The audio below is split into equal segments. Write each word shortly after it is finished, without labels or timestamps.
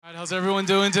How's everyone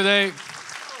doing today?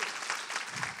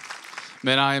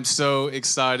 Man, I am so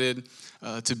excited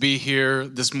to be here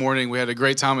this morning. We had a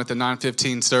great time at the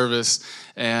 9:15 service.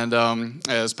 And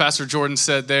as Pastor Jordan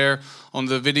said there on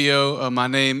the video, my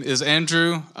name is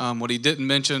Andrew. What he didn't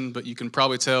mention, but you can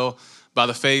probably tell by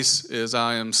the face, is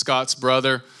I am Scott's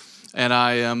brother and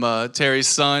I am Terry's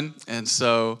son. And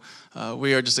so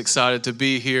we are just excited to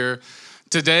be here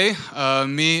today.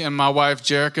 Me and my wife,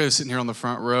 Jerica, sitting here on the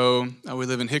front row. We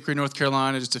live in Hickory, North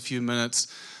Carolina, just a few minutes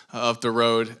up the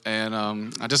road. And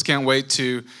I just can't wait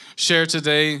to share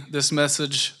today this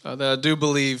message that I do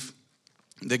believe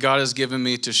that God has given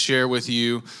me to share with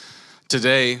you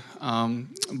today.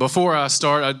 Before I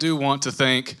start, I do want to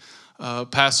thank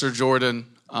Pastor Jordan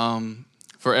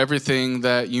for everything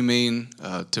that you mean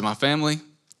to my family.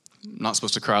 I'm not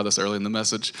supposed to cry this early in the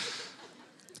message.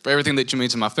 For everything that you mean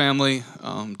to my family,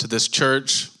 to this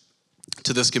church,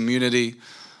 to this community.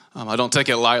 I don't take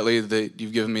it lightly that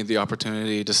you've given me the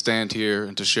opportunity to stand here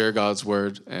and to share God's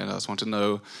word. And I just want to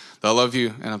know that I love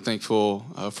you and I'm thankful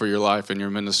for your life and your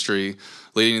ministry,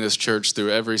 leading this church through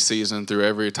every season, through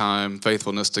every time,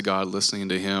 faithfulness to God, listening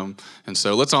to him. And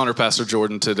so let's honor Pastor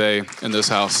Jordan today in this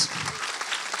house.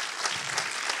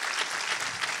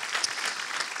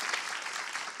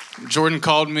 Jordan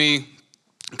called me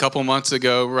a couple months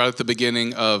ago, right at the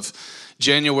beginning of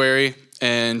January,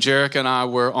 and Jerica and I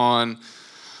were on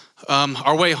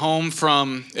our way home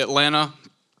from Atlanta,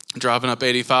 driving up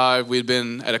 85. We'd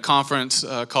been at a conference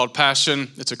called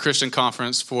Passion. It's a Christian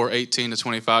conference for 18 to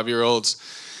 25-year-olds.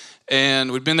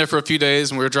 And we'd been there for a few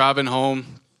days, and we were driving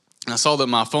home, and I saw that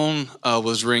my phone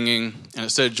was ringing, and it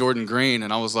said Jordan Green,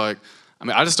 and I was like,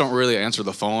 I just don't really answer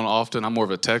the phone often. I'm more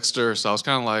of a texter, so I was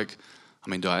kind of like,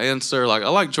 do I answer? I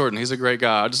like Jordan. He's a great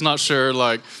guy. I'm just not sure,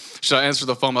 should I answer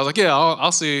the phone? I was like, yeah,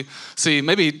 I'll see. See,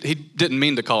 maybe he didn't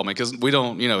mean to call me because we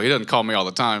don't, he doesn't call me all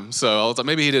the time. So I was like,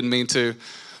 maybe he didn't mean to.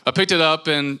 I picked it up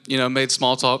and, made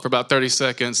small talk for about 30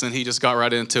 seconds, and he just got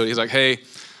right into it. He's like, hey, I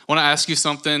want to ask you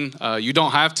something. You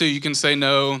don't have to. You can say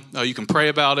no. You can pray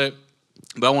about it.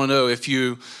 But I want to know if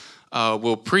you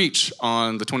will preach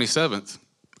on the 27th.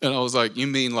 And I was like, you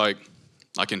mean like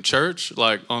in church?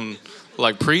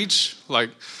 Preach?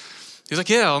 He's like,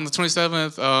 yeah, on the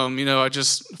 27th, I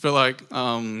just feel like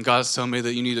God's telling me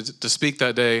that you need to speak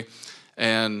that day.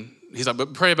 And he's like,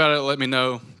 but pray about it, let me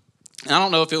know. And I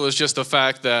don't know if it was just the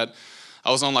fact that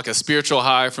I was on a spiritual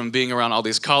high from being around all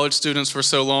these college students for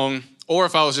so long, or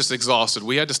if I was just exhausted.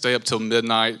 We had to stay up till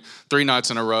midnight, 3 nights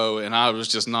in a row, and I was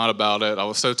just not about it. I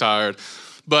was so tired.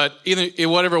 But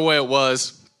whatever way it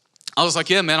was, I was like,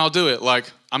 yeah, man, I'll do it.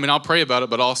 I'll pray about it,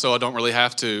 but also I don't really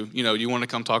have to. You want to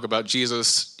come talk about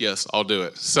Jesus? Yes, I'll do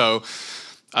it. So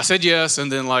I said yes,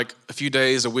 and then a few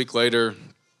days, a week later,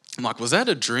 I'm like, was that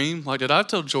a dream? Did I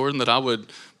tell Jordan that I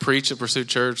would preach at Pursuit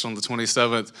Church on the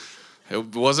 27th?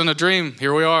 It wasn't a dream.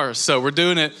 Here we are. So we're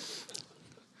doing it.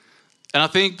 And I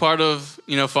think part of,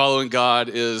 following God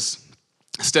is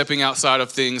stepping outside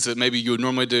of things that maybe you would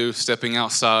normally do, stepping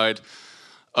outside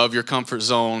of your comfort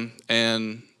zone.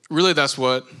 And really that's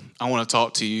what I want to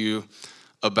talk to you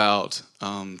about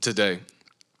today.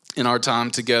 In our time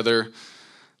together,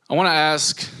 I want to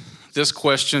ask this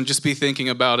question, just be thinking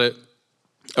about it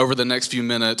over the next few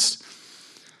minutes.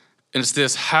 And it's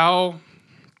this: how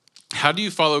do you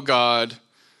follow God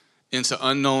into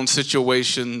unknown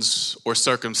situations or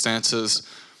circumstances?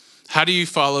 How do you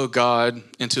follow God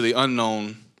into the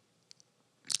unknown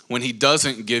when he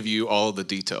doesn't give you all the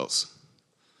details?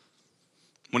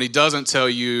 When he doesn't tell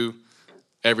you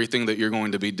everything that you're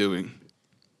going to be doing?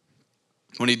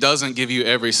 When he doesn't give you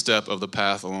every step of the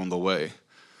path along the way?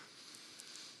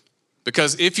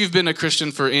 Because if you've been a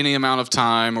Christian for any amount of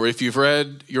time, or if you've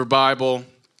read your Bible,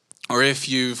 or if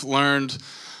you've learned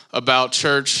about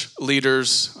church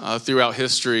leaders throughout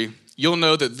history, you'll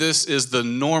know that this is the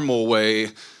normal way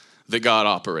that God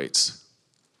operates.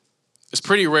 It's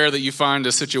pretty rare that you find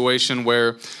a situation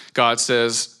where God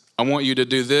says, I want you to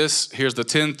do this. Here's the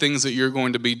 10 things that you're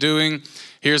going to be doing.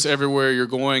 Here's everywhere you're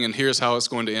going, and here's how it's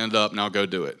going to end up. Now go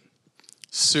do it.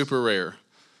 Super rare.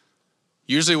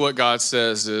 Usually what God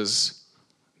says is,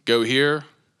 go here,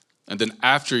 and then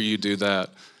after you do that,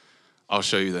 I'll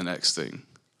show you the next thing.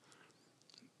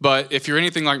 But if you're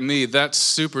anything like me, that's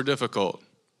super difficult.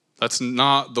 That's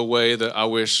not the way that I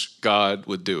wish God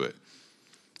would do it.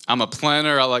 I'm a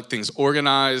planner. I like things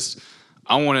organized.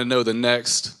 I want to know the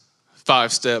next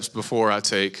 5 steps before I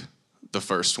take the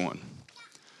first one.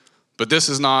 But this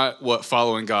is not what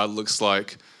following God looks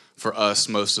like for us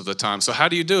most of the time. So how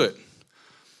do you do it?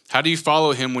 How do you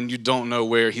follow him when you don't know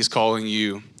where he's calling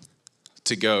you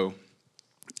to go?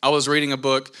 I was reading a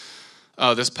book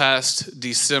this past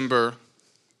December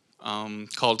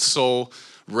called Soul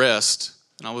Rest.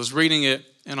 And I was reading it,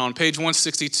 and on page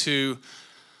 162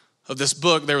 of this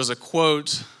book, there was a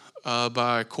quote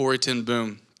by Corrie ten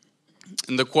Boom.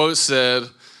 And the quote said,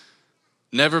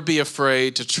 "Never be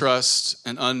afraid to trust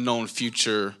an unknown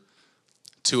future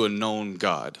to a known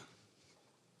God."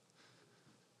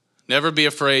 Never be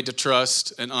afraid to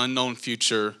trust an unknown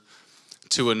future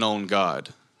to a known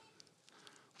God,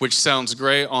 which sounds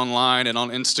great online and on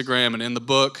Instagram and in the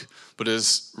book, but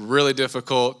is really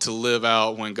difficult to live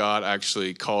out when God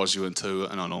actually calls you into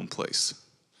an unknown place.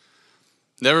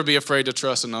 Never be afraid to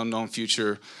trust an unknown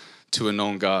future to a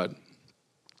known God.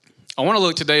 I want to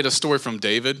look today at a story from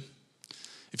David.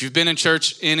 If you've been in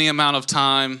church any amount of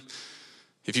time,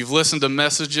 if you've listened to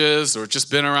messages or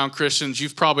just been around Christians,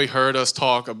 you've probably heard us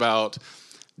talk about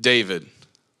David.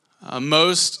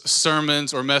 Most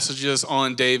sermons or messages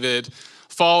on David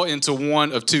fall into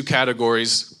one of two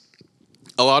categories.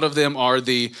 A lot of them are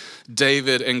the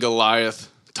David and Goliath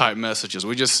type messages.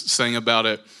 We just sang about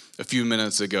it a few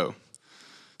minutes ago.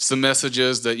 It's the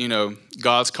messages that,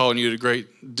 God's calling you to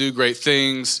do great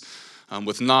things.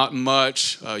 With not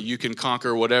much, you can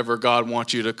conquer whatever God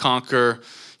wants you to conquer.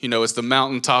 It's the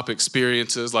mountaintop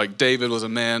experiences, like David was a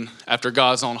man after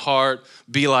God's own heart.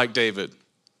 Be like David.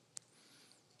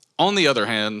 On the other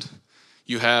hand,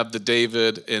 you have the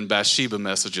David and Bathsheba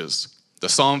messages. The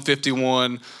Psalm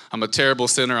 51, I'm a terrible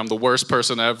sinner, I'm the worst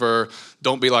person ever.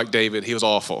 Don't be like David, he was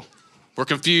awful. We're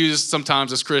confused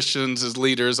sometimes as Christians, as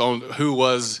leaders, on who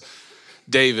was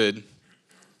David.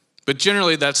 But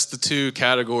generally, that's the two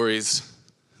categories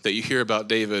that you hear about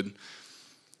David.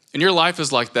 And your life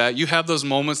is like that. You have those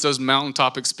moments, those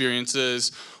mountaintop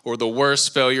experiences, or the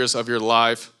worst failures of your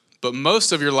life. But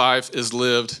most of your life is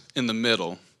lived in the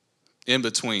middle, in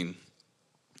between.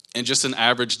 And just an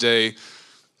average day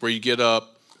where you get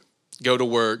up, go to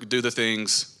work, do the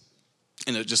things,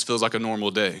 and it just feels like a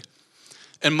normal day.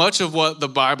 And much of what the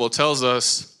Bible tells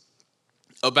us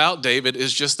about David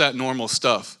is just that normal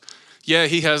stuff. Yeah,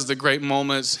 he has the great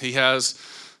moments, he has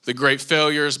the great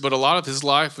failures, but a lot of his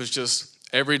life was just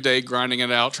every day grinding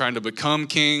it out, trying to become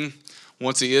king.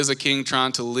 Once he is a king,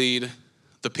 trying to lead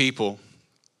the people.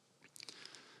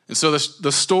 And so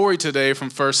the story today from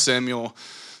 1 Samuel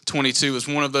 22 is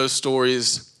one of those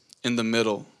stories in the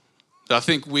middle that I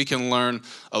think we can learn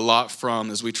a lot from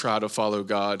as we try to follow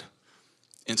God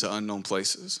into unknown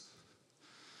places.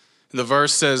 And the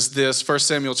verse says this, 1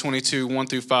 Samuel 22,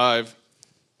 1-5.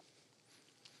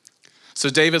 So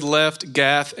David left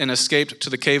Gath and escaped to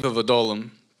the cave of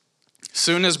Adullam.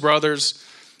 Soon his brothers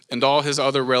and all his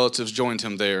other relatives joined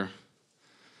him there.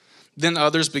 Then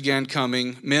others began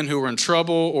coming, men who were in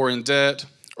trouble or in debt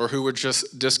or who were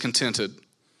just discontented,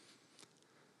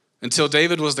 until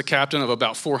David was the captain of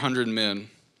about 400 men.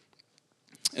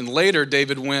 And later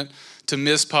David went to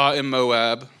Mizpah in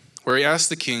Moab, where he asked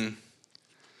the king,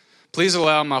 "Please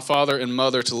allow my father and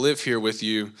mother to live here with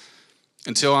you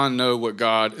until I know what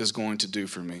God is going to do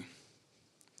for me."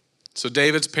 So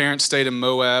David's parents stayed in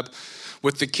Moab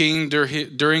with the king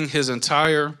during his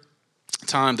entire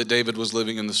time that David was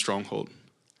living in the stronghold.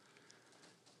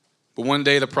 But one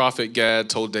day the prophet Gad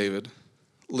told David,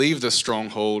 "Leave the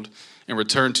stronghold and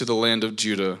return to the land of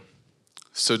Judah."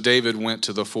 So David went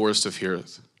to the forest of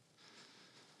Hereth.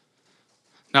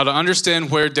 Now, to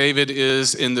understand where David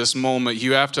is in this moment,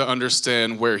 you have to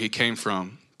understand where he came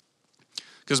from.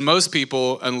 Because most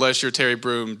people, unless you're Terry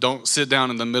Broom, don't sit down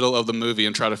in the middle of the movie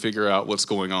and try to figure out what's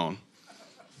going on.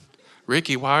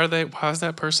 Ricky, why is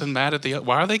that person mad at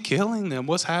why are they killing them?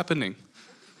 What's happening?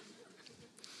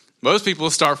 Most people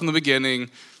start from the beginning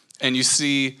and you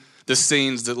see the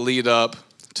scenes that lead up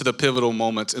to the pivotal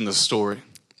moments in the story.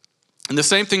 And the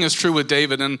same thing is true with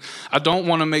David. And I don't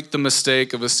want to make the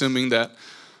mistake of assuming that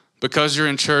because you're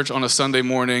in church on a Sunday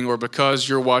morning or because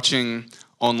you're watching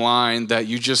online that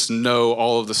you just know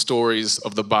all of the stories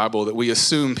of the Bible that we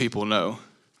assume people know.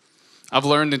 I've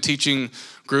learned in teaching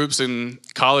groups and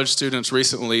college students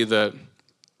recently that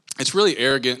it's really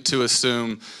arrogant to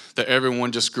assume that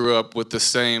everyone just grew up with the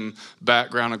same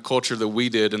background and culture that we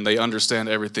did and they understand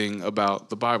everything about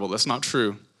the Bible. That's not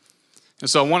true. And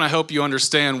so I want to help you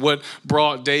understand what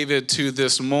brought David to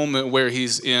this moment where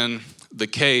he's in the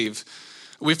cave.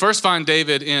 We first find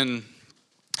David in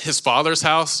his father's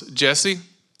house, Jesse,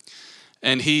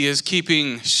 and he is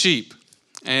keeping sheep.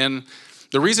 And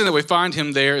the reason that we find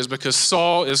him there is because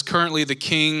Saul is currently the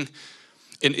king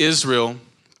in Israel,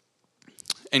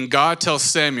 and God tells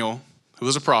Samuel, who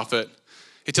was a prophet,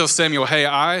 he tells Samuel, "Hey,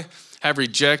 I have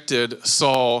rejected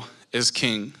Saul as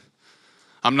king.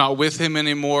 I'm not with him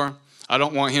anymore. I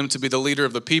don't want him to be the leader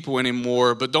of the people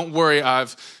anymore, but don't worry,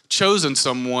 I've chosen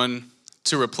someone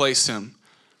to replace him."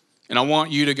 and I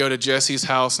want you to go to Jesse's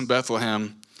house in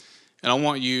Bethlehem, and I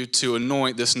want you to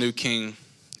anoint this new king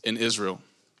in Israel.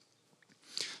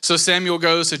 So Samuel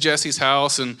goes to Jesse's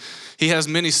house, and he has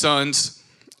many sons,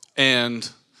 and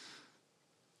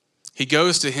he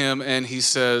goes to him, and he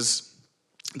says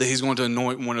that he's going to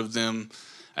anoint one of them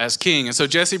as king. And so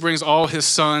Jesse brings all his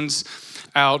sons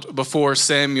out before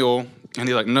Samuel, and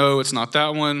he's like, no, it's not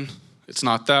that one, it's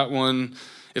not that one,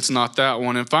 it's not that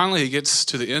one. And finally he gets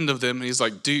to the end of them, and he's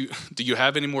like, do you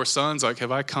have any more sons? Like,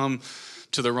 have I come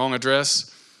to the wrong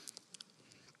address?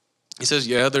 He says,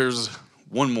 yeah, there's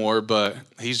one more, but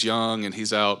he's young, and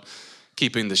he's out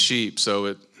keeping the sheep, so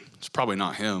it's probably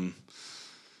not him.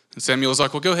 And Samuel's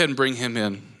like, well, go ahead and bring him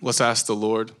in. Let's ask the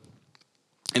Lord.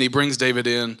 And he brings David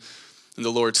in, and the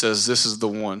Lord says, this is the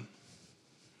one.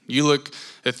 You look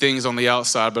at things on the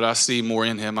outside, but I see more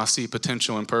in him. I see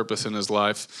potential and purpose in his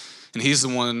life. And he's the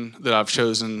one that I've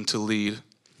chosen to lead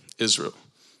Israel.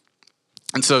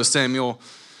 And so Samuel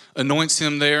anoints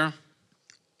him there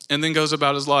and then goes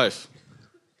about his life.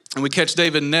 And we catch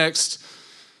David next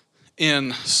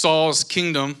in Saul's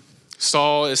kingdom.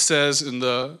 Saul, it says in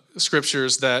the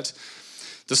scriptures that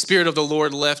the Spirit of the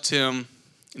Lord left him,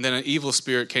 and then an evil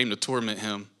spirit came to torment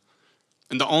him.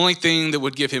 And the only thing that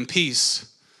would give him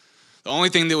peace, the only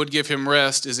thing that would give him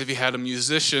rest is if he had a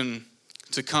musician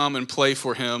to come and play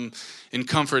for him and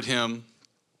comfort him,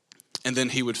 and then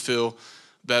he would feel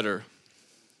better.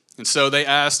 And so they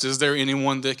asked, is there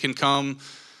anyone that can come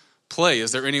play?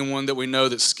 Is there anyone that we know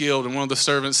that's skilled? And one of the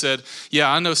servants said, yeah,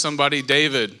 I know somebody,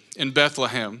 David in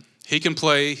Bethlehem. He can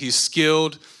play, he's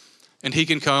skilled, and he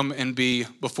can come and be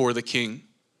before the king.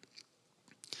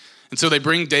 And so they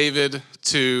bring David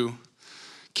to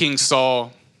King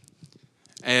Saul,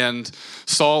 and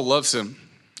Saul loves him.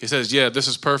 He says, yeah, this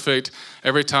is perfect.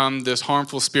 Every time this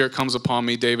harmful spirit comes upon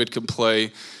me, David can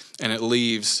play, and it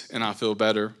leaves, and I feel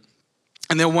better.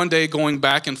 And then one day, going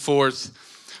back and forth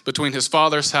between his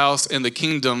father's house and the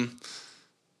kingdom,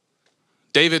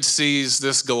 David sees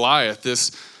this Goliath,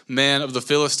 this man of the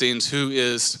Philistines who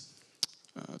is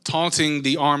taunting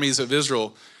the armies of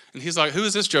Israel. And he's like, who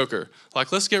is this joker?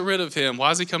 Like, let's get rid of him.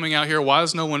 Why is he coming out here? Why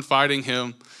is no one fighting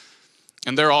him?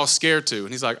 And they're all scared to. And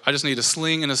he's like, I just need a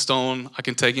sling and a stone. I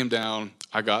can take him down.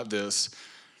 I got this.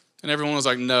 And everyone was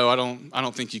like, no, I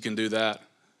don't think you can do that.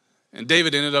 And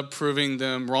David ended up proving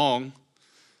them wrong.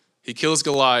 He kills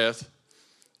Goliath.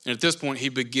 And at this point, he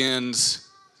begins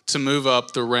to move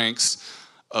up the ranks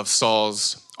of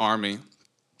Saul's army.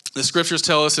 The scriptures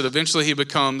tell us that eventually he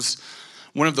becomes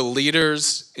one of the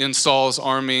leaders in Saul's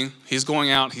army. He's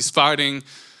going out, he's fighting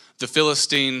the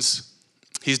Philistines.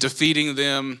 He's defeating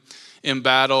them in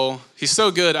battle. He's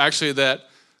so good, actually, that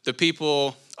the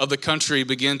people of the country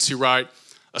begin to write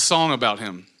a song about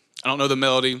him. I don't know the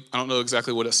melody. I don't know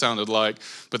exactly what it sounded like,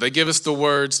 but they give us the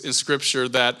words in scripture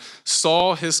that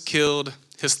Saul has killed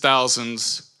his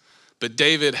thousands, but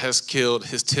David has killed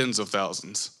his tens of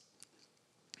thousands,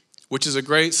 which is a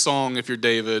great song if you're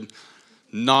David,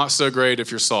 not so great if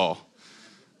you're Saul.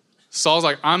 Saul's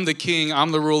like, I'm the king,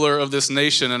 I'm the ruler of this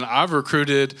nation, and I've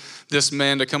recruited this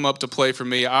man to come up to play for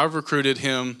me. I've recruited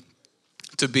him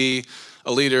to be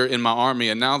a leader in my army,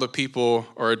 and now the people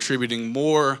are attributing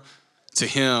more to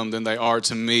him than they are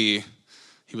to me.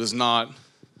 He was not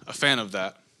a fan of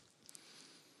that.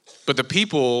 But the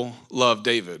people loved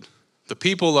David. The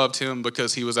people loved him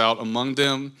because he was out among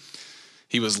them.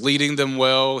 He was leading them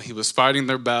well. He was fighting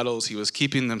their battles. He was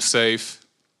keeping them safe.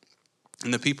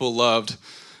 And the people loved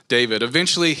David.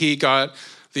 Eventually, he got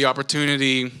the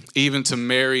opportunity even to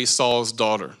marry Saul's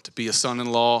daughter, to be a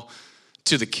son-in-law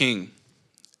to the king.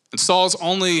 And Saul's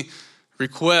only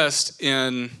request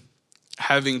in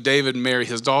having David marry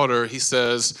his daughter, he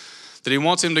says that he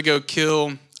wants him to go kill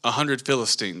 100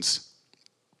 Philistines.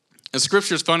 And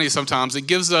scripture is funny sometimes. It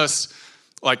gives us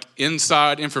like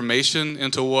inside information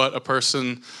into what a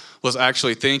person was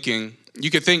actually thinking. You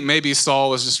could think maybe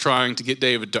Saul was just trying to get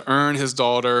David to earn his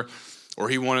daughter, or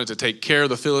he wanted to take care of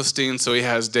the Philistines, so he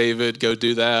has David go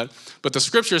do that. But the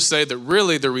scriptures say that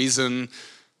really the reason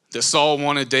that Saul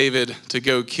wanted David to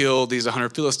go kill these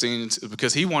 100 Philistines is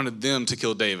because he wanted them to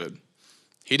kill David.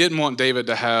 He didn't want David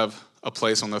to have a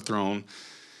place on the throne.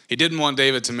 He didn't want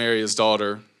David to marry his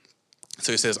daughter.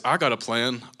 So he says, I got a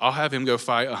plan. I'll have him go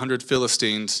fight 100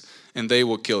 Philistines, and they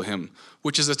will kill him,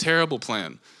 which is a terrible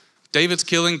plan. David's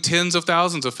killing tens of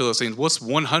thousands of Philistines. What's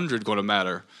 100 going to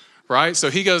matter, right? So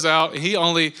he goes out, and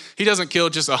he doesn't kill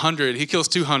just 100. He kills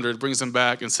 200, brings them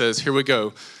back, and says, here we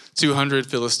go, 200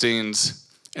 Philistines.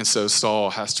 And so Saul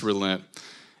has to relent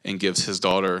and gives his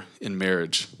daughter in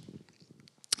marriage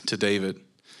to David.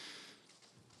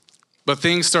 But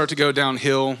things start to go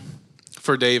downhill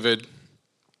for David.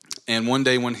 And one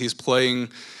day when he's playing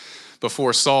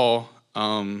before Saul,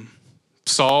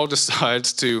 Saul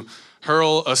decides to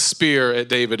hurl a spear at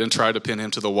David and try to pin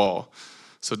him to the wall.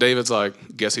 So David's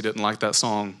like, guess he didn't like that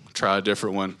song, try a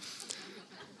different one.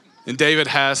 And David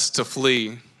has to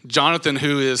flee. Jonathan,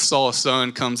 who is Saul's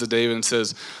son, comes to David and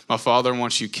says, my father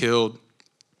wants you killed,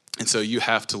 and so you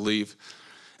have to leave.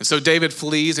 And so David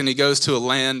flees and he goes to a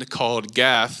land called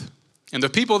Gath. And the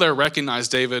people there recognize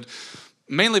David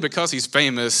mainly because he's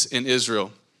famous in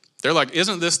Israel. They're like,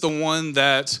 isn't this the one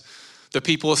that the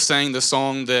people sang the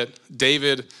song that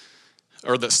David,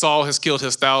 or that Saul has killed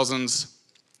his thousands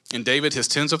and David his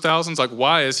tens of thousands? Like,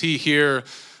 why is he here?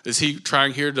 Is he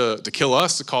trying here to kill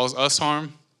us, to cause us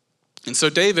harm? And so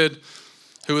David,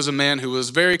 who was a man who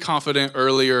was very confident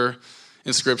earlier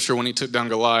in Scripture when he took down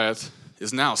Goliath,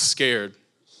 is now scared.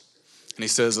 And he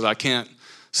says that I can't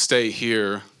stay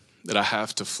here, that I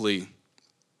have to flee.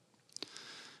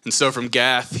 And so from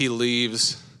Gath, he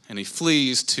leaves and he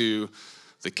flees to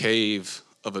the cave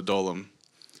of Adullam,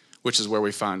 which is where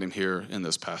we find him here in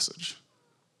this passage.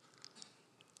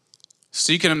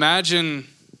 So you can imagine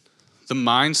the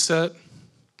mindset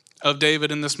of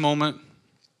David in this moment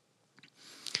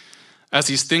as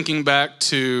he's thinking back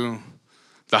to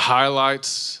the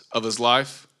highlights of his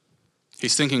life.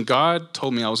 He's thinking, God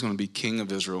told me I was going to be king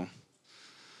of Israel.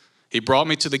 He brought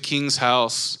me to the king's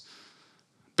house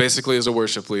basically as a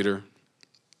worship leader.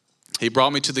 He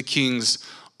brought me to the king's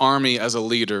army as a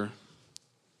leader.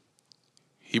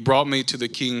 He brought me to the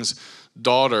king's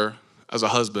daughter as a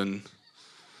husband.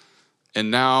 And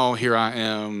now here I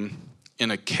am in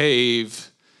a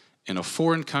cave in a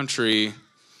foreign country,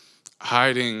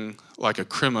 hiding like a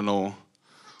criminal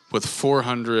with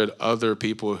 400 other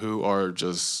people who are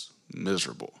just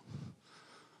miserable.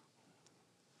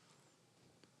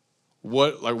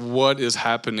 What is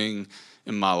happening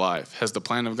in my life? Has the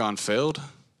plan of God failed?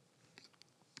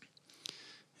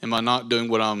 Am I not doing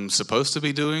what I'm supposed to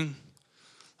be doing?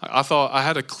 I thought I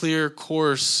had a clear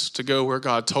course to go where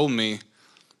God told me,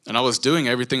 and I was doing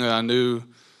everything that I knew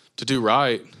to do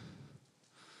right,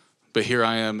 but here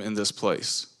I am in this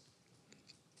place.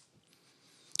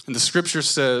 And the scripture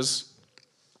says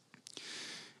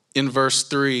in verse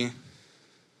 3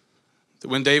 that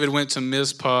when David went to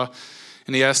Mizpah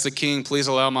and he asked the king, please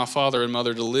allow my father and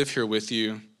mother to live here with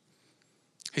you,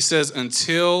 he says,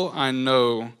 until I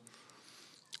know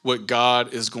what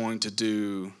God is going to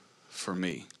do for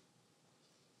me.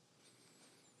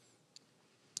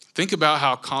 Think about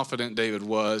how confident David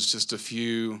was just a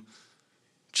few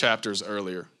chapters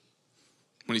earlier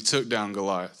when he took down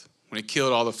Goliath, when he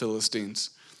killed all the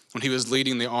Philistines, when he was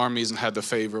leading the armies and had the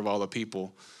favor of all the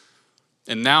people.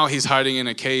 And now he's hiding in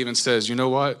a cave and says, you know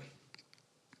what?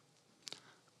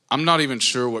 I'm not even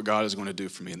sure what God is going to do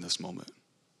for me in this moment.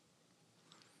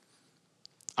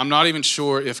 I'm not even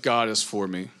sure if God is for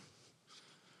me.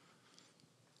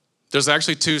 There's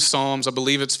actually two Psalms, I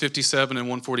believe it's 57 and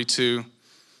 142,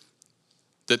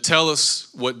 that tell us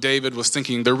what David was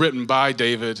thinking. They're written by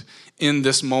David in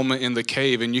this moment in the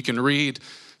cave, and you can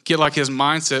get like his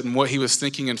mindset and what he was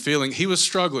thinking and feeling. He was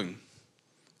struggling.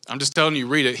 I'm just telling you,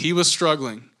 read it. He was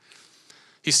struggling.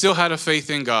 He still had a faith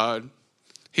in God.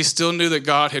 He still knew that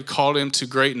God had called him to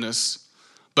greatness.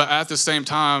 But at the same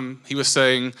time, he was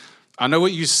saying, I know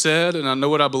what you said and I know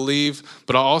what I believe,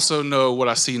 but I also know what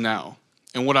I see now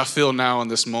and what I feel now in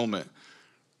this moment.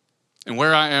 And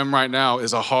where I am right now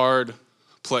is a hard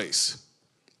place.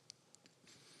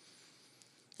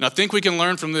 And I think we can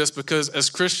learn from this because as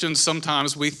Christians,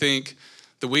 sometimes we think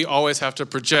that we always have to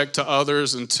project to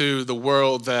others and to the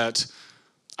world that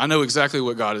I know exactly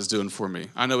what God is doing for me.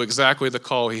 I know exactly the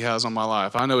call he has on my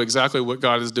life. I know exactly what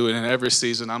God is doing in every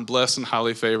season. I'm blessed and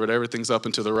highly favored. Everything's up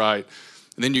and to the right.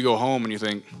 And then you go home and you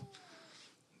think,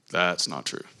 that's not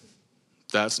true.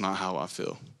 That's not how I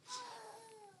feel.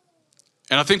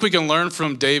 And I think we can learn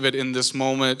from David in this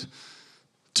moment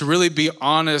to really be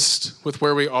honest with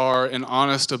where we are and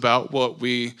honest about what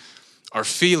we are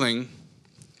feeling.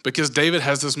 Because David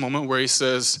has this moment where he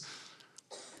says,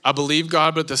 I believe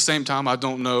God, but at the same time, I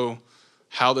don't know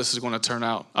how this is going to turn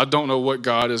out. I don't know what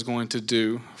God is going to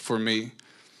do for me.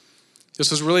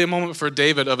 This was really a moment for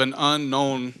David of an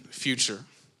unknown future.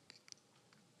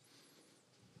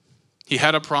 He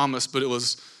had a promise, but it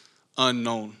was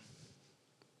unknown.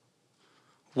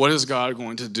 What is God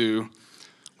going to do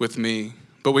with me?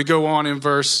 But we go on in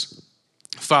verse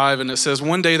 5, and it says,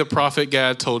 one day the prophet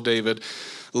Gad told David,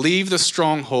 leave the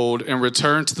stronghold and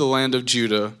return to the land of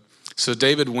Judah. So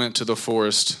David went to the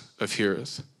forest of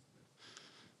Hereth.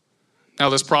 Now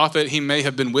this prophet, he may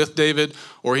have been with David,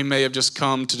 or he may have just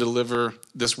come to deliver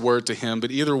this word to him.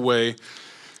 But either way,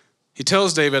 He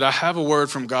tells David, I have a word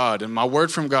from God, and my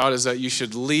word from God is that you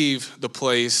should leave the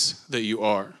place that you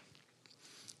are.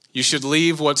 You should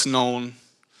leave what's known.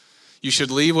 You should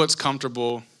leave what's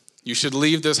comfortable. You should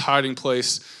leave this hiding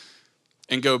place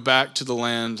and go back to the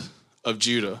land of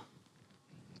Judah.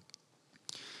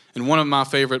 And one of my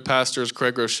favorite pastors,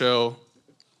 Craig Rochelle,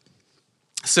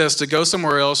 says to go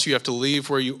somewhere else, you have to leave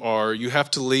where you are. You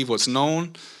have to leave what's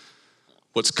known,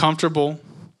 what's comfortable,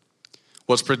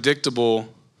 what's predictable,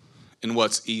 and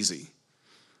what's easy.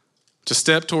 To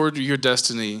step toward your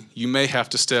destiny, you may have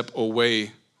to step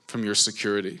away from your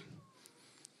security.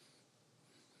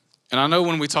 And I know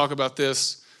when we talk about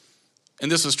this,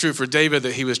 and this was true for David,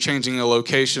 that he was changing a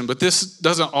location, but this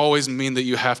doesn't always mean that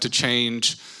you have to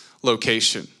change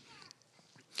location.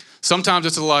 Sometimes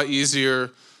it's a lot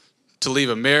easier to leave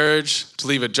a marriage, to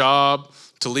leave a job,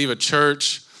 to leave a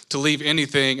church, to leave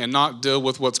anything and not deal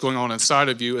with what's going on inside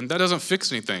of you, and that doesn't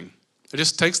fix anything. It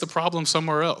just takes the problem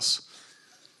somewhere else.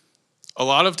 A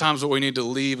lot of times what we need to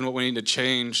leave and what we need to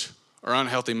change are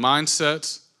unhealthy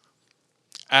mindsets,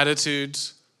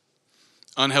 attitudes,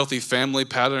 unhealthy family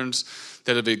patterns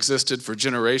that have existed for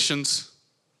generations.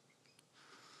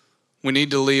 We need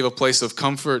to leave a place of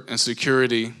comfort and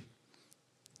security,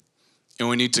 and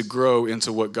we need to grow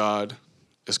into what God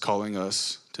is calling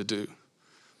us to do.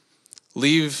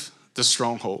 Leave the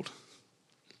stronghold.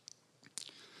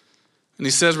 And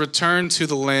he says, return to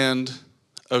the land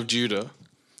of Judah,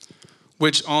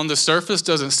 which on the surface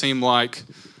doesn't seem like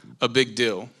a big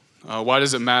deal. Why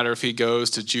does it matter if he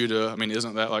goes to Judah? I mean,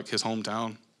 isn't that like his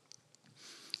hometown?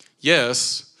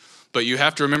 Yes, but you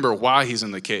have to remember why he's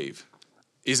in the cave.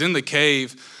 He's in the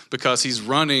cave because he's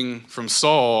running from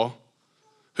Saul,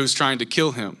 who's trying to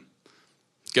kill him.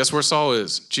 Guess where Saul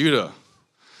is? Judah.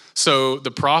 So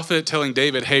the prophet telling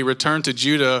David, hey, return to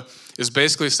Judah, is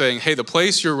basically saying, hey, the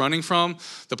place you're running from,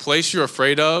 the place you're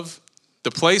afraid of,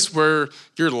 the place where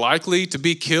you're likely to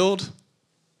be killed,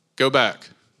 go back.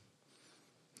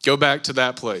 Go back to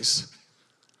that place.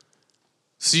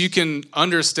 So you can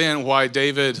understand why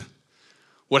David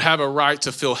would have a right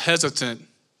to feel hesitant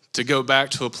to go back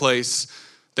to a place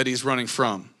that he's running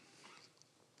from.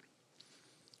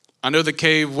 I know the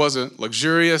cave wasn't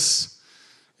luxurious,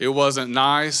 it wasn't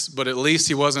nice, but at least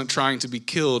he wasn't trying to be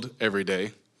killed every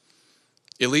day.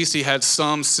 At least he had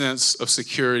some sense of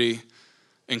security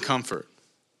and comfort.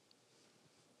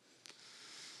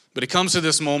 But he comes to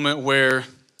this moment where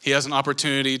he has an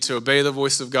opportunity to obey the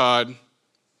voice of God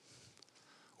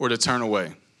or to turn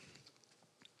away.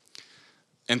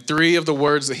 And three of the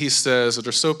words that he says that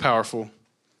are so powerful,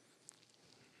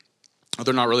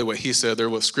 they're not really what he said, they're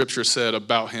what Scripture said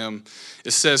about him.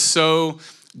 It says, so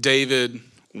David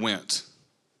went.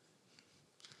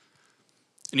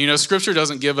 And you know, Scripture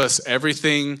doesn't give us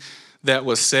everything that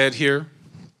was said here.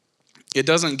 It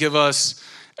doesn't give us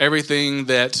everything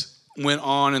that went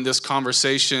on in this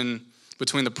conversation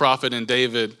between the prophet and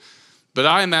David. But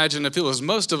I imagine if it was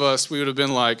most of us, we would have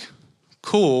been like,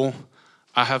 cool,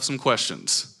 I have some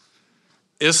questions.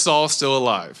 Is Saul still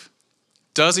alive?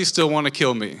 Does he still want to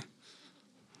kill me?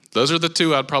 Those are the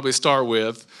two I'd probably start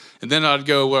with. And then I'd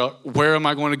go, well, where am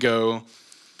I going to go?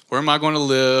 Where am I going to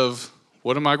live?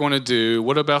 What am I going to do?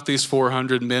 What about these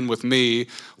 400 men with me?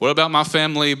 What about my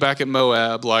family back at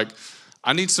Moab? Like,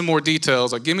 I need some more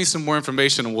details. Like, give me some more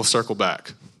information and we'll circle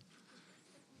back.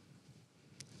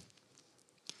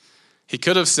 He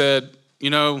could have said, you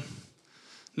know,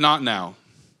 not now.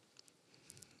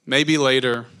 Maybe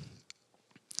later.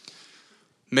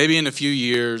 Maybe in a few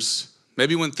years.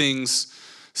 Maybe when things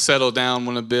settle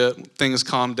down a bit, things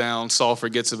calm down, Saul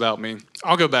forgets about me.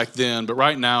 I'll go back then, but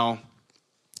right now,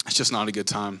 it's just not a good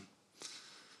time.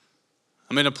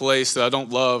 I'm in a place that I don't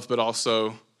love, but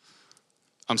also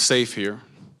I'm safe here.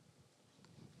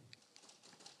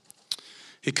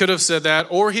 He could have said that,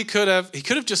 or he could have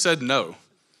just said no,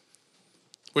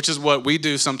 which is what we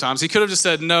do sometimes. He could have just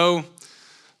said, no,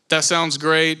 that sounds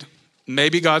great.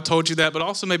 Maybe God told you that, but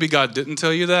also maybe God didn't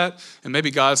tell you that, and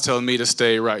maybe God's telling me to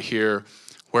stay right here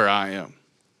where I am.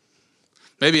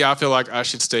 Maybe I feel like I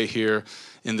should stay here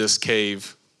in this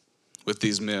cave with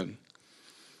these men.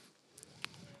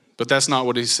 But that's not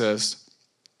what he says.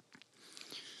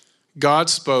 God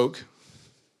spoke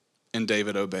and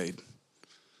David obeyed.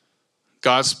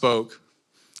 God spoke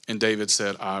and David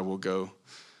said, I will go.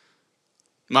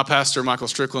 My pastor, Michael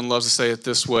Strickland, loves to say it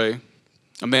this way,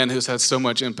 a man who's had so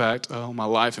much impact on my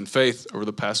life and faith over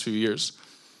the past few years.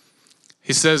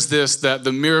 He says this, that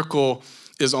the miracle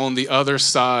is on the other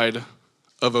side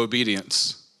of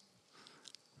obedience.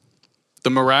 The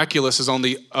miraculous is on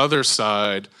the other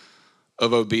side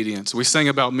of obedience. We sang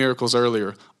about miracles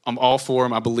earlier. I'm all for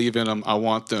them. I believe in them. I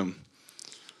want them.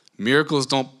 Miracles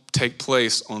don't take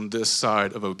place on this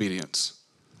side of obedience.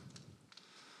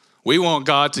 We want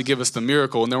God to give us the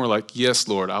miracle, and then we're like, yes,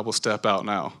 Lord, I will step out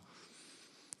now.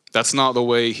 That's not the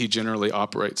way he generally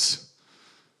operates.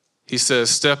 He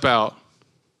says, step out,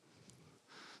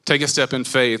 take a step in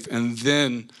faith, and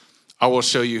then I will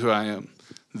show you who I am.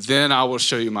 Then I will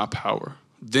show you my power.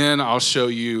 Then I'll show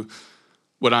you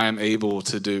what I am able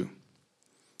to do.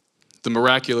 The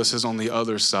miraculous is on the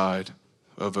other side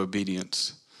of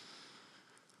obedience.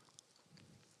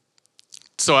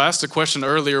 So I asked a question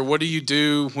earlier, what do you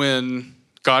do when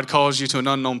God calls you to an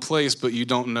unknown place, but you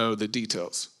don't know the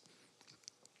details?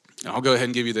 And I'll go ahead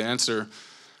and give you the answer.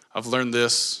 I've learned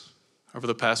this over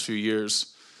the past few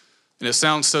years. And it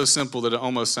sounds so simple that it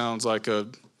almost sounds like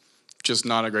just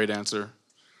not a great answer.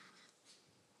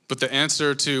 But the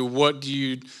answer to what do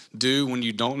you do when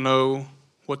you don't know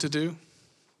what to do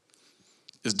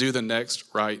is do the next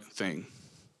right thing.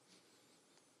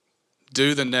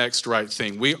 Do the next right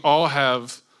thing. We all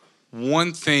have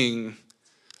one thing,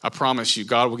 I promise you,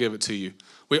 God will give it to you.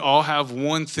 We all have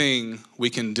one thing we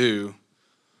can do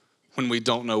when we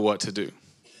don't know what to do.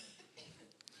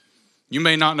 You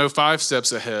may not know 5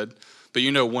 steps ahead, but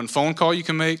you know one phone call you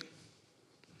can make.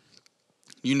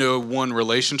 You know one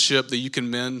relationship that you can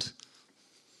mend.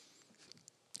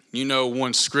 You know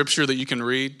one scripture that you can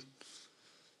read.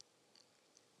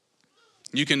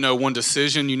 You can know one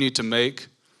decision you need to make.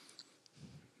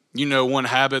 You know one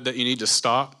habit that you need to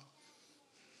stop.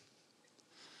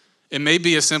 It may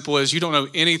be as simple as you don't know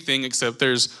anything except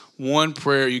there's one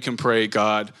prayer you can pray,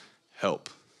 God, help.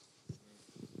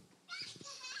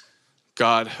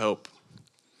 God, help.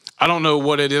 I don't know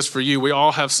what it is for you. We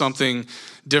all have something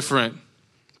different.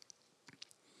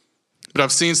 But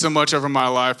I've seen so much over my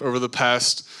life over the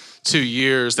past 2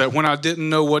 years that when I didn't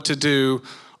know what to do,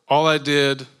 all I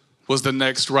did was the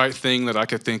next right thing that I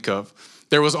could think of.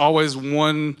 There was always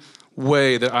one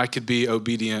way that I could be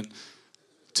obedient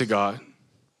to God.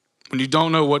 When you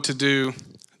don't know what to do,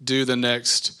 do the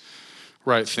next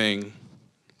right thing.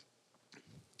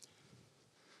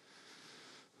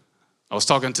 I was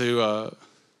talking to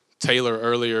Taylor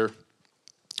earlier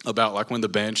about like when the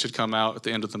band should come out at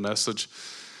the end of the message.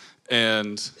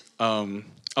 And I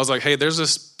was like, hey, there's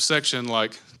this section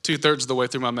like 2/3 of the way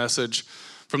through my message.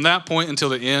 From that point until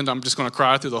the end, I'm just going to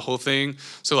cry through the whole thing.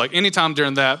 So like anytime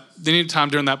during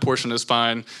that portion is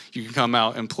fine. You can come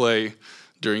out and play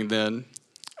during then.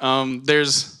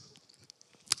 There's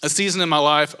a season in my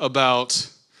life about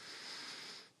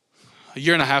a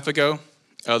year and a half ago,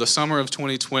 the summer of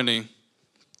 2020,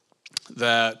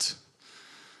 that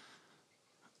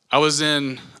I was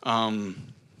in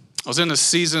a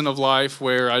season of life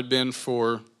where I'd been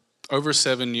for over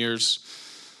 7 years.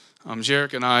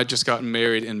 Jarek and I had just gotten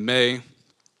married in May,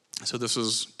 so this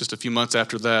was just a few months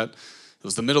after that. It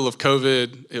was the middle of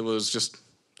COVID. It was just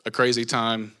a crazy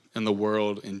time in the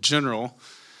world in general.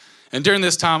 And during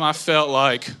this time, I felt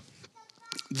like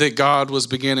that God was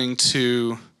beginning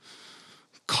to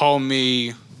call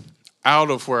me out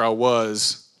of where I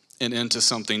was and into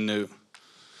something new.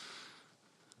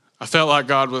 I felt like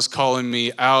God was calling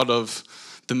me out of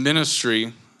the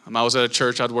ministry. I was at a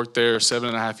church. I'd worked there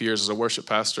 7.5 years as a worship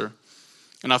pastor.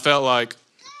 And I felt like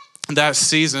that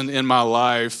season in my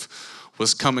life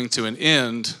was coming to an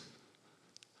end.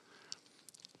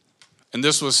 And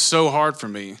this was so hard for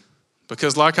me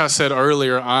because like I said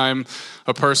earlier, I'm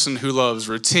a person who loves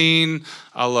routine.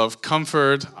 I love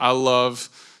comfort. I love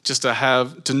just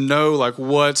to know like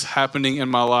what's happening in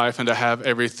my life and to have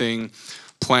everything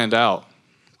planned out.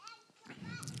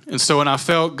 And so when I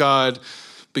felt God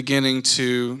beginning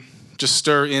to just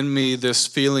stir in me this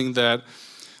feeling that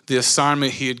the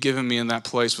assignment he had given me in that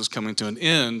place was coming to an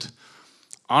end,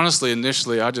 honestly,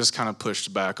 initially, I just kind of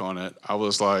pushed back on it. I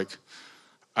was like,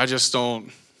 I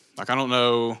don't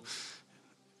know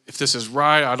if this is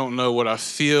right. I don't know what I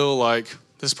feel like.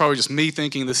 This is probably just me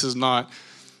thinking this is not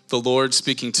the Lord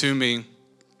speaking to me.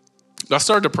 But I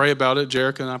started to pray about it.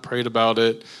 Jarek and I prayed about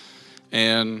it.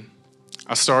 And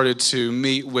I started to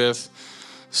meet with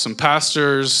some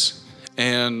pastors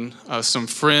and some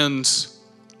friends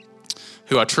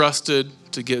who I trusted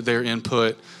to get their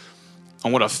input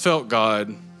on what I felt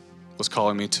God was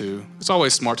calling me to. It's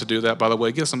always smart to do that, by the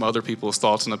way. Get some other people's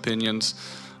thoughts and opinions.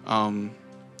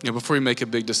 Before you make a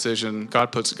big decision,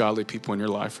 God puts godly people in your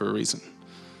life for a reason.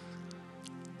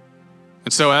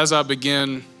 And so as I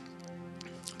begin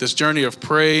this journey of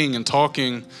praying and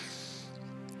talking,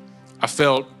 I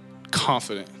felt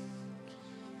confident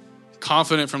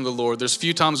from the Lord. There's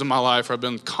few times in my life where I've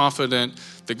been confident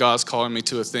that God's calling me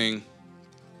to a thing.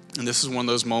 And this is one of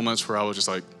those moments where I was just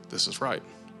like, this is right.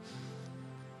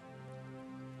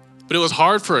 But it was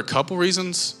hard for a couple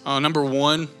reasons. Number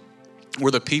one were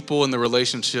the people and the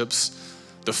relationships,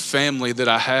 the family that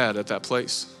I had at that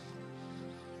place.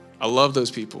 I love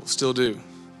those people, still do.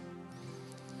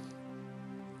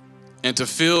 And to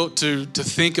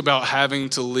think about having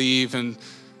to leave, and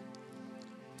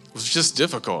it was just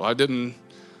difficult.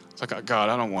 It's like, God,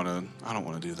 I don't want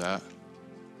to do that.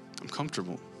 I'm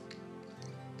comfortable.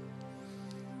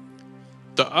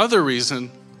 The other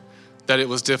reason that it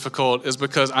was difficult is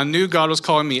because I knew God was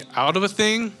calling me out of a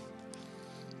thing,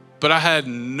 but I had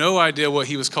no idea what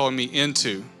he was calling me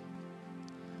into.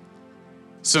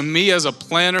 So me as a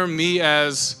planner, me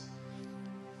as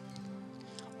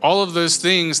all of those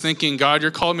things, thinking, God,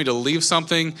 you're calling me to leave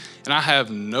something, and I have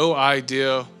no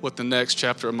idea what the next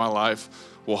chapter of my life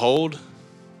will hold.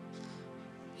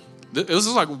 This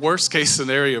is like worst case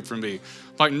scenario for me.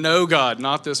 Like, no, God,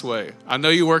 not this way. I know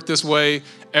you work this way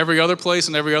every other place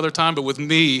and every other time, but with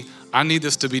me, I need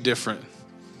this to be different.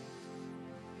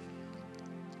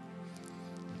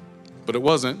 But it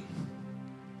wasn't.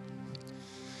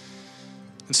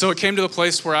 And so it came to the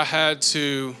place where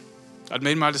I'd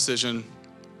made my decision,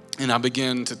 and I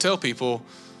began to tell people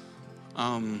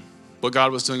what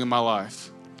God was doing in my life.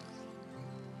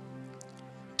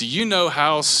 Do you know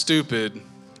how stupid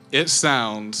it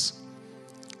sounds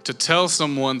to tell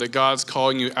someone that God's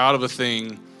calling you out of a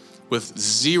thing with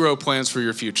zero plans for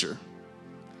your future?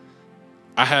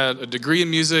 I had a degree in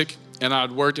music, and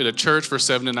I'd worked at a church for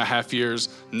 7.5 years.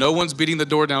 No one's beating the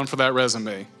door down for that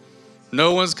resume.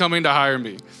 No one's coming to hire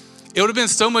me. It would have been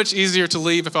so much easier to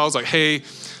leave if I was like, hey,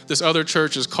 this other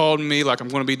church has called me, like I'm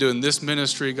going to be doing this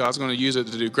ministry. God's going to use it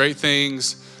to do great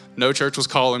things. No church was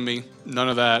calling me, none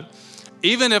of that.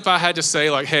 Even if I had to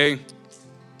say like, hey,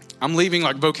 I'm leaving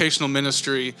like vocational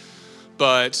ministry,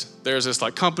 but there's this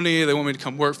like company, they want me to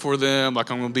come work for them.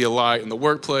 Like I'm going to be a light in the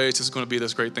workplace. It's going to be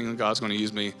this great thing and God's going to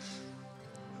use me.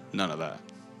 None of that.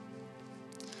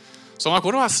 So I'm like,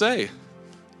 what do I say?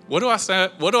 What do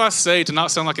I say to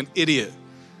not sound like an idiot?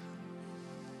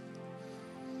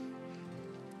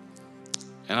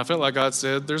 And I felt like God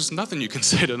said, there's nothing you can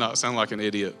say to not sound like an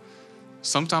idiot.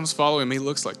 Sometimes following me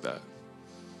looks like that.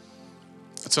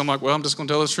 And so I'm like, well, I'm just going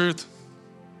to tell the truth.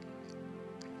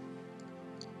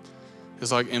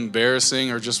 It's like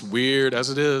embarrassing or just weird as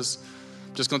it is.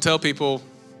 I'm just going to tell people,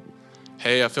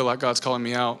 hey, I feel like God's calling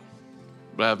me out,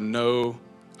 but I have no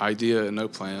idea and no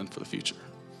plan for the future.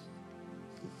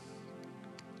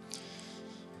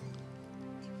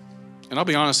 And I'll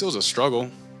be honest, it was a struggle.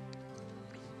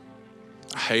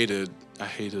 I hated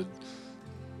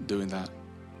doing that.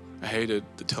 I hated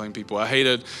telling people. I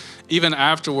hated, even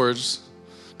afterwards,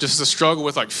 just the struggle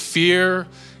with like fear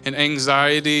and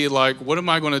anxiety. Like, what am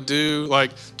I going to do?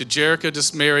 Like, did Jerica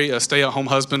just marry a stay-at-home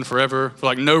husband forever for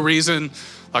like no reason?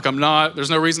 Like there's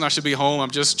no reason I should be home.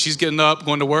 She's getting up,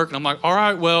 going to work. And I'm like, all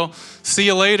right, well, see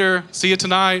you later. See you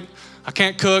tonight. I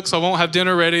can't cook, so I won't have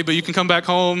dinner ready, but you can come back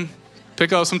home,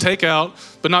 pick up some takeout,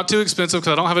 but not too expensive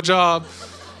because I don't have a job.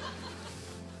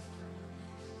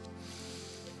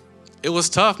 It was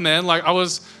tough, man. Like I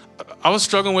was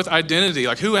struggling with identity.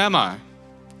 Like, who am I?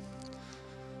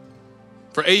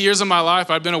 For 8 years of my life,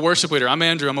 I'd been a worship leader. I'm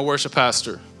Andrew. I'm a worship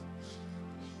pastor.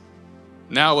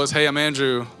 Now it was, hey, I'm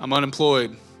Andrew. I'm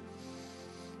unemployed.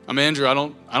 I'm Andrew. I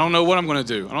don't know what I'm going to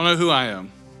do. I don't know who I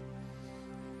am.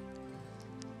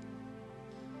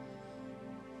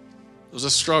 It was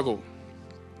a struggle.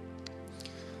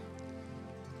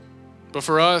 But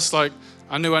for us, like,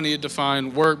 I knew I needed to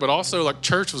find work, but also like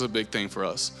church was a big thing for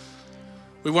us.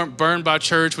 We weren't burned by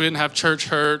church. We didn't have church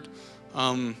hurt.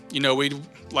 We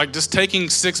like just taking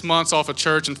 6 months off of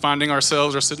church and finding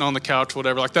ourselves or sitting on the couch,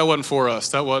 whatever. Like that wasn't for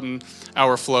us. That wasn't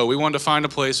our flow. We wanted to find a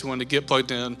place. We wanted to get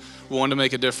plugged in. We wanted to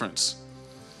make a difference.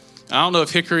 And I don't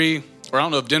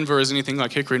know if Denver is anything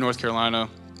like Hickory, North Carolina,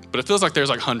 but it feels like there's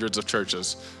like hundreds of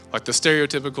churches. Like the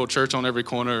stereotypical church on every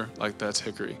corner, like that's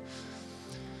Hickory.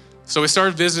 So we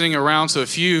started visiting around to a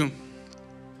few,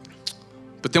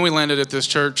 but then we landed at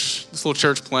this little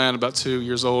church plant about 2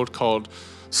 years old called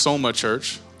Soma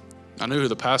Church. I knew who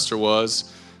the pastor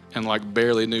was and like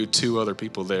barely knew 2 other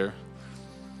people there.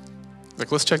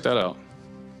 Like, let's check that out.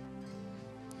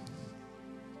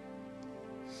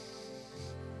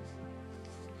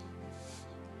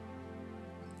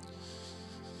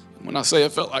 When I say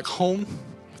it felt like home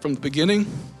from the beginning,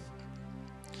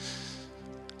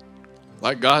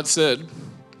 like God said,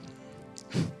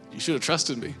 you should have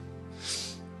trusted me.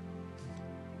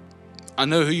 I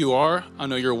know who you are. I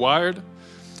know you're wired.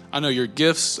 I know your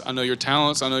gifts. I know your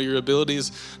talents. I know your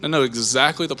abilities. I know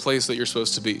exactly the place that you're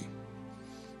supposed to be.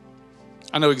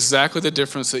 I know exactly the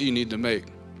difference that you need to make.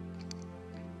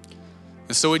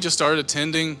 And so we just started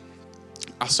attending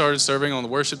I started serving on the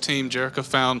worship team. Jerica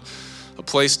found a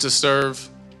place to serve.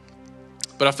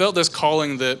 But I felt this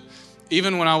calling that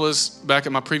even when I was back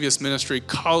at my previous ministry,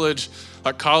 college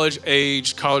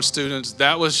age, college students,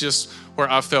 that was just where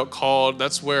I felt called.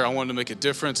 That's where I wanted to make a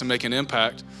difference and make an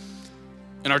impact.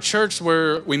 And our church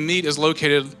where we meet is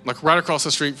located like right across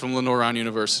the street from Lenoir-Rhyne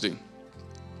University.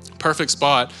 Perfect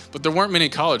spot, but there weren't many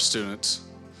college students.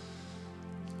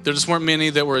 There just weren't many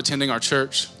that were attending our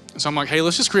church. And so I'm like, hey,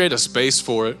 let's just create a space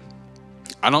for it.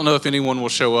 I don't know if anyone will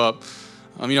show up.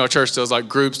 Our church does like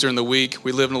groups during the week.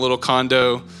 We live in a little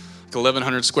condo, like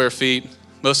 1,100 square feet.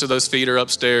 Most of those feet are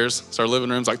upstairs. So our living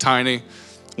room's like tiny.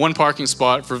 One parking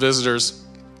spot for visitors.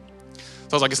 So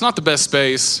I was like, it's not the best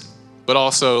space, but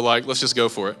also like, let's just go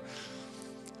for it.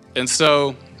 And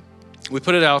so we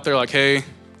put it out there like, hey,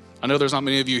 I know there's not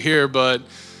many of you here, but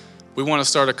we want to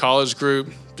start a college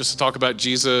group just to talk about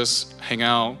Jesus, hang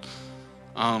out,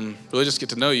 really just get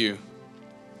to know you.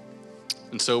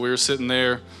 And so we were sitting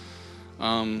there.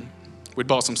 We'd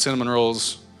bought some cinnamon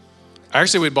rolls.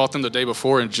 Actually, we'd bought them the day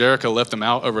before, and Jerica left them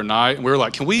out overnight. And we were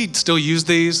like, can we still use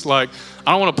these? Like,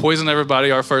 I don't want to poison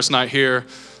everybody our first night here.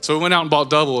 So we went out and bought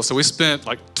double. So we spent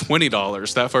like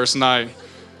 $20 that first night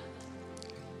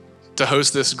to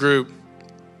host this group.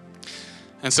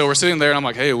 And so we're sitting there, and I'm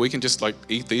like, hey, we can just like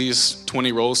eat these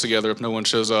 20 rolls together if no one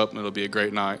shows up, and it'll be a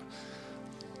great night.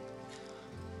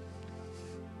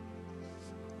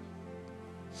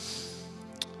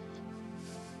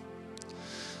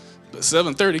 But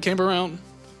 7:30 came around,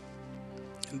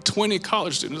 and 20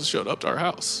 college students showed up to our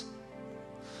house.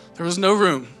 There was no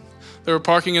room. They were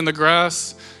parking in the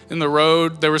grass, in the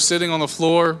road. They were sitting on the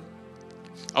floor.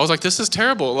 I was like, this is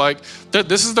terrible. Like,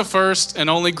 this is the first and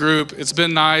only group. It's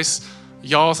been nice.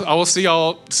 Y'all, I will see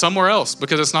y'all somewhere else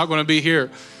because it's not going to be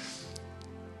here.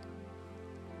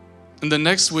 And the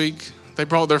next week, they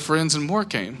brought their friends and more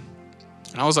came.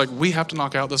 And I was like, we have to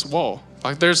knock out this wall.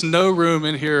 Like, there's no room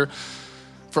in here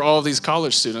for all these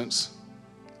college students.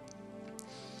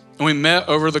 And we met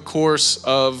over the course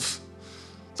of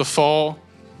the fall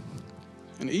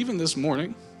and even this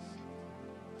morning.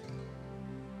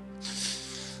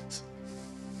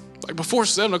 Like before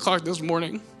 7 o'clock this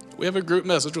morning, we have a group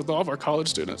message with all of our college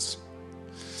students.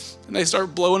 And they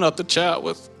start blowing up the chat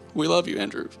with, we love you,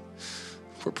 Andrew.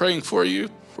 We're praying for you.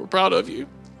 We're proud of you.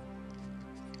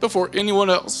 Before anyone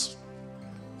else.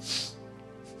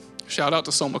 Shout out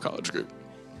to Soma College Group.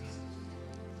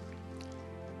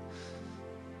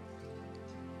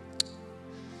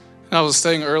 And I was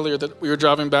saying earlier that we were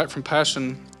driving back from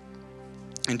Passion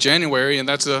in January, and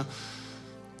that's a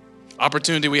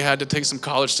opportunity we had to take some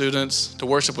college students to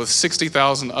worship with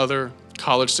 60,000 other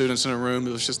college students in a room.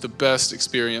 It was just the best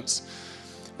experience.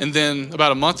 And then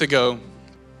about a month ago,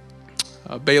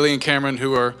 Bailey and Cameron,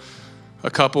 who are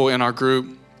a couple in our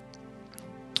group,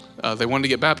 they wanted to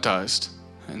get baptized.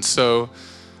 And so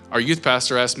our youth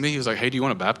pastor asked me, he was like, hey, do you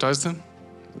want to baptize them?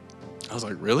 I was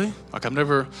like, really? Like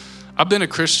I've been a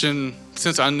Christian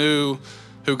since I knew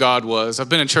who God was. I've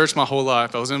been in church my whole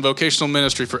life. I was in vocational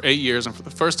ministry for 8 years, and for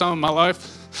the first time in my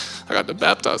life, I got to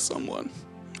baptize someone.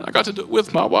 And I got to do it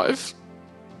with my wife.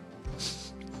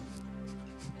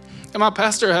 And my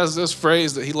pastor has this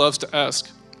phrase that he loves to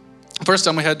ask. The first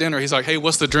time we had dinner, he's like, hey,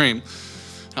 what's the dream?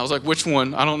 And I was like, which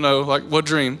one? I don't know. Like, what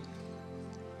dream?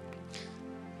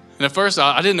 And at first,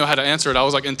 I didn't know how to answer it. I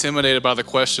was like intimidated by the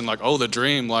question, like, oh, the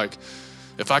dream, like,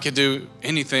 if I could do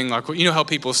anything, like, you know how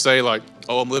people say, like,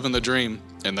 oh, I'm living the dream,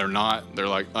 and they're not. They're,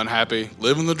 like, unhappy,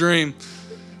 living the dream.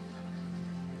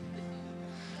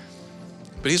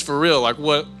 But he's for real. Like,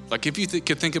 what? Like, if you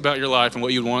could think about your life and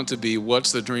what you'd want it to be,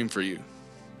 what's the dream for you?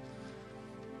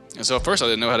 And so at first, I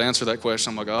didn't know how to answer that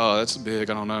question. I'm like, oh, that's big.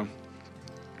 I don't know.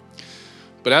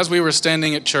 But as we were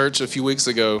standing at church a few weeks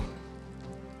ago,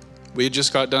 we had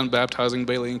just got done baptizing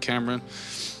Bailey and Cameron.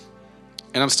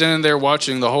 And I'm standing there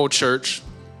watching the whole church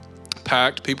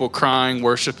packed, people crying,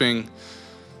 worshiping.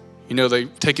 You know,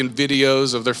 they've taken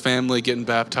videos of their family getting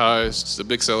baptized. It's a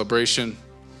big celebration.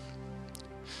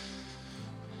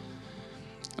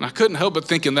 And I couldn't help but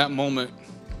think in that moment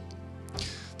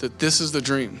that this is the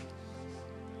dream.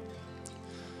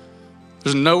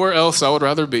 There's nowhere else I would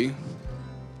rather be.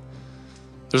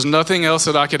 There's nothing else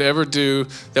that I could ever do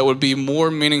that would be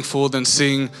more meaningful than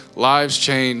seeing lives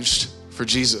changed for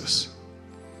Jesus.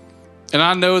 And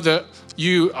I know that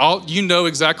you know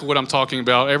exactly what I'm talking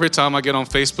about. Every time I get on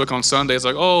Facebook on Sunday, it's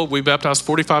like, oh, we baptized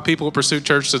 45 people at Pursuit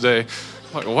Church today.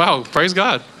 I'm like, wow, praise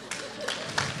God.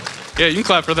 Yeah, you can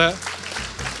clap for that.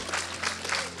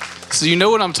 So you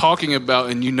know what I'm talking about,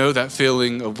 and you know that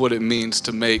feeling of what it means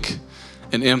to make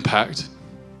an impact.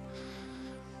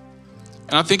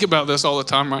 And I think about this all the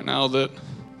time right now, that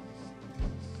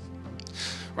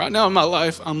Right now in my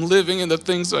life, I'm living in the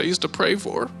things that I used to pray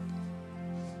for.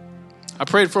 I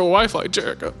prayed for a wife like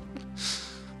Jerica.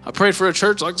 I prayed for a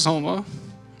church like Soma.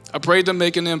 I prayed to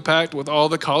make an impact with all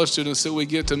the college students that we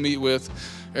get to meet with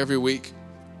every week.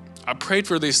 I prayed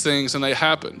for these things and they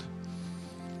happened.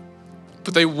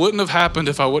 But they wouldn't have happened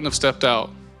if I wouldn't have stepped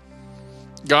out.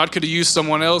 God could have used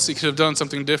someone else. He could have done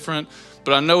something different.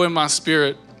 But I know in my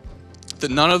spirit that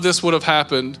none of this would have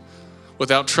happened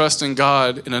without trusting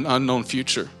God in an unknown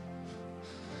future.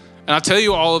 And I tell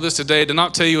you all of this today to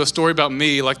not tell you a story about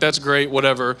me, like that's great,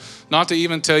 whatever. Not to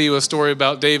even tell you a story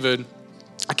about David.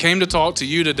 I came to talk to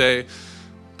you today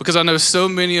because I know so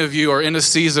many of you are in a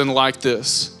season like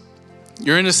this.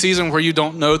 You're in a season where you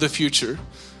don't know the future.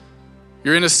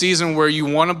 You're in a season where you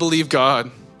want to believe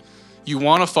God. You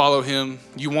want to follow him.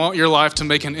 You want your life to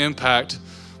make an impact,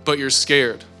 but you're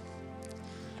scared.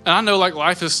 And I know like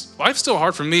life's still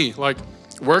hard for me. Like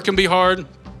work can be hard.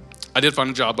 I did find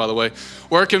a job, by the way.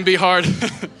 Work can be hard.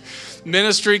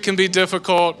 Ministry can be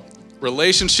difficult.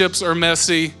 Relationships are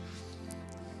messy.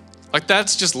 Like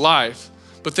that's just life.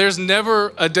 But there's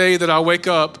never a day that I wake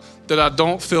up that I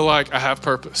don't feel like I have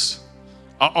purpose.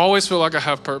 I always feel like I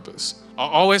have purpose. I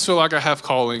always feel like I have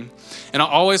calling. And I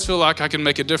always feel like I can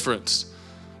make a difference.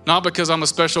 Not because I'm a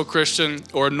special Christian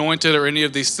or anointed or any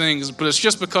of these things, but it's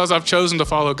just because I've chosen to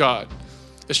follow God.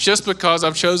 It's just because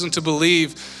I've chosen to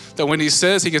believe that when he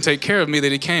says he can take care of me,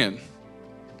 that he can.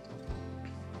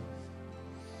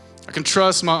 I can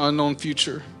trust my unknown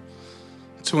future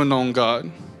to a known God.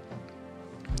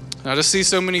 And I just see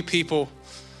so many people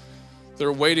that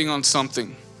are waiting on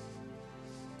something.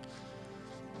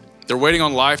 They're waiting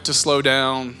on life to slow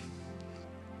down,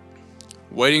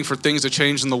 waiting for things to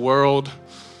change in the world.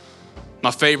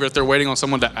 My favorite, they're waiting on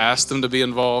someone to ask them to be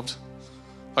involved.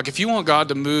 Like if you want God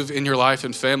to move in your life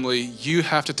and family, you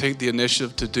have to take the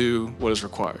initiative to do what is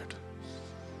required.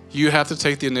 You have to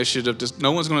take the initiative.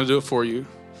 No one's going to do it for you.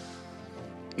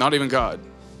 Not even God.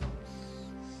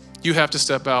 You have to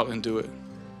step out and do it.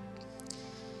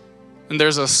 And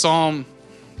there's a psalm,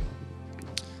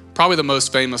 probably the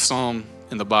most famous psalm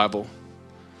in the Bible.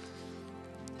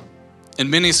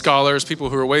 And many scholars, people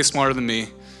who are way smarter than me,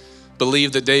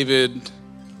 believe that David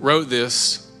wrote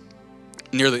this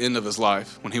near the end of his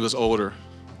life when he was older.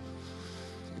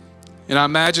 And I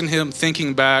imagine him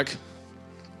thinking back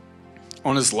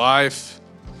on his life,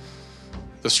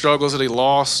 the struggles that he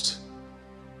lost,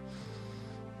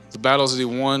 the battles that he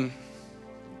won,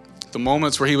 the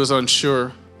moments where he was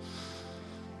unsure.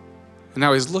 And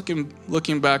now he's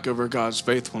looking back over God's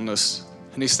faithfulness,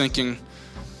 and he's thinking,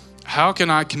 how can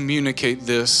I communicate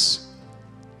this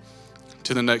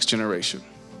to the next generation?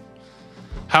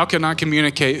 How can I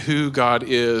communicate who God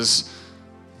is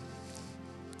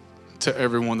to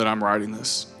everyone that I'm writing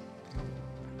this?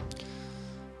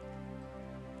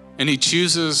 And he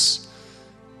chooses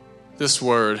this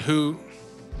word, who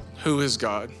is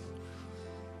God?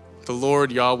 The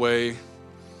Lord Yahweh,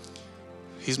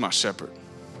 he's my shepherd.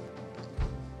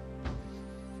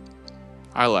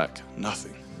 I lack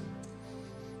nothing.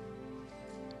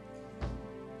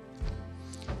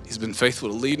 He's been faithful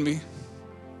to lead me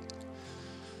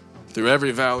through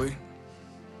every valley,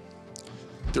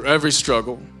 through every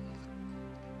struggle.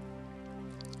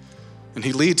 And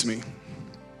he leads me.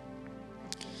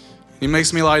 He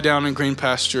makes me lie down in green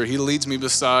pasture. He leads me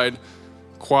beside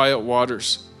quiet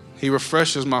waters. He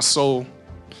refreshes my soul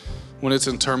when it's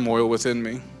in turmoil within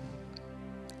me.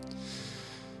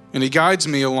 And he guides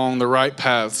me along the right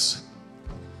paths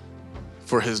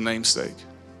for his name's sake.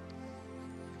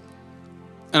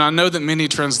 And I know that many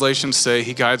translations say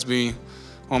he guides me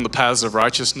on the paths of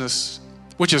righteousness,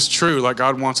 which is true, like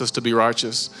God wants us to be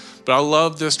righteous. But I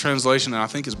love this translation, and I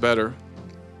think it's better.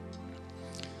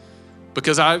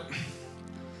 Because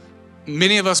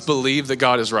many of us believe that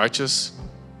God is righteous.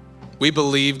 We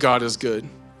believe God is good.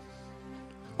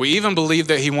 We even believe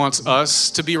that he wants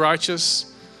us to be righteous.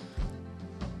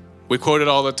 We quote it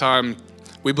all the time.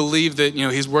 We believe that,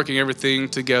 he's working everything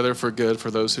together for good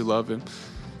for those who love him.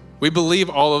 We believe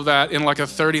all of that in like a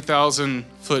 30,000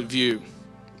 foot view.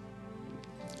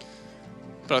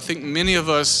 But I think many of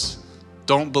us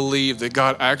don't believe that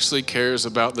God actually cares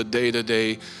about the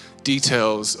day-to-day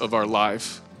details of our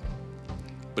life,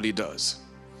 but he does.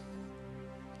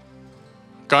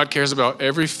 God cares about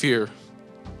every fear,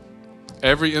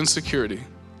 every insecurity,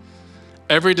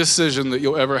 every decision that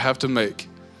you'll ever have to make.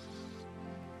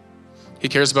 He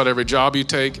cares about every job you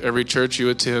take, every church you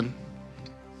attend.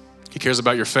 He cares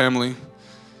about your family.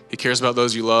 He cares about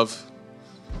those you love.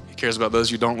 He cares about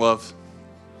those you don't love.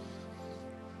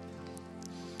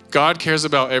 God cares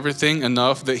about everything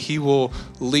enough that he will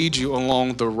lead you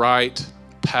along the right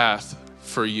path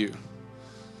for you.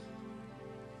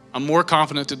 I'm more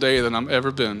confident today than I've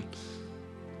ever been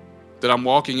that I'm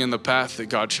walking in the path that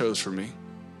God chose for me.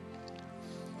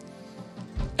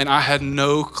 And I had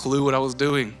no clue what I was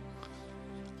doing.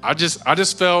 I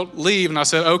just felt leave, and I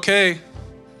said, okay,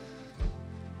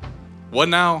 what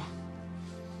now?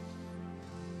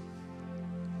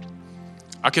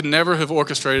 I could never have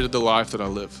orchestrated the life that I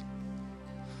live.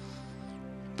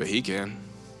 But he can.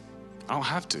 I don't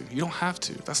have to. You don't have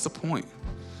to. That's the point.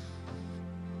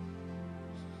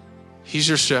 He's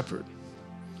your shepherd.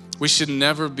 We should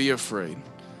never be afraid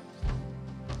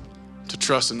to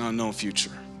trust an unknown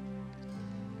future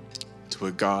to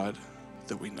a God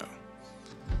that we know.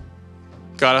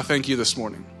 God, I thank you this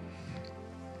morning.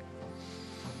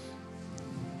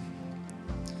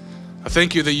 I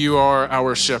thank you that you are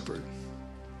our shepherd.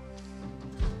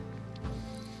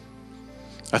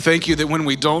 I thank you that when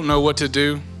we don't know what to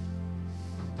do,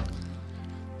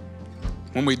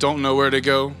 when we don't know where to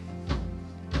go,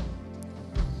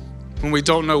 when we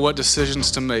don't know what decisions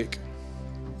to make,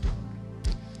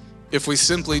 if we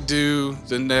simply do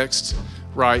the next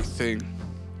right thing,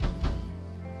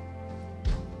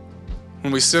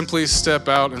 when we simply step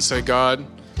out and say, God,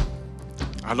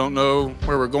 I don't know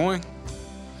where we're going,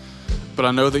 but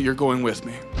I know that you're going with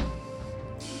me.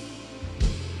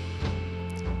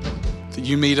 That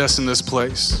you meet us in this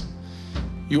place.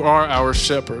 You are our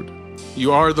shepherd.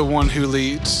 You are the one who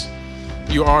leads.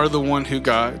 You are the one who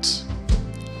guides.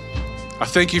 I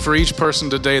thank you for each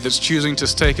person today that's choosing to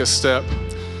take a step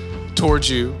towards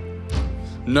you,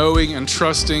 knowing and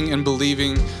trusting and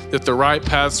believing that the right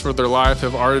paths for their life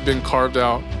have already been carved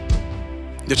out,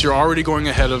 that you're already going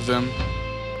ahead of them,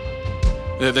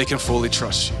 that they can fully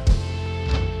trust you.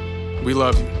 We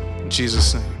love you. In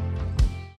Jesus' name.